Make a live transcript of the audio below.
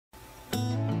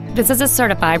This is a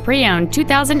certified pre-owned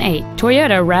 2008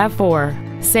 Toyota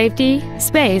RAV4. Safety,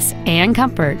 space, and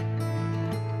comfort.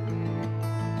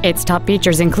 Its top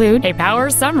features include a power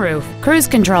sunroof, cruise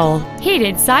control,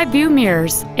 heated side view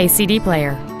mirrors, a CD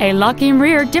player, a locking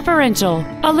rear differential,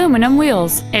 aluminum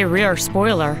wheels, a rear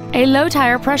spoiler, a low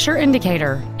tire pressure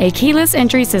indicator, a keyless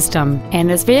entry system, and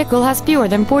this vehicle has fewer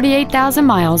than 48,000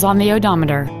 miles on the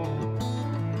odometer.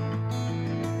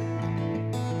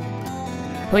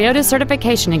 Toyota's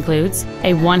certification includes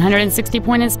a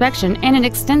 160-point inspection and an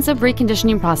extensive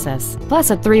reconditioning process, plus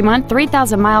a 3-month,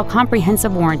 3,000-mile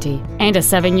comprehensive warranty and a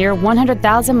 7-year,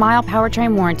 100,000-mile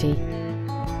powertrain warranty.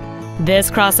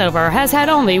 This crossover has had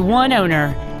only one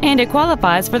owner, and it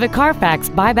qualifies for the Carfax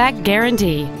buyback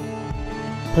guarantee.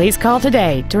 Please call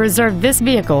today to reserve this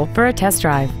vehicle for a test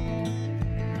drive.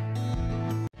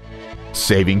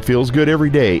 Saving feels good every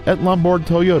day at Lombard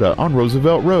Toyota on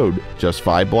Roosevelt Road, just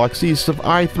 5 blocks east of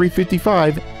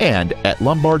I-355 and at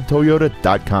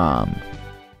lombardtoyota.com.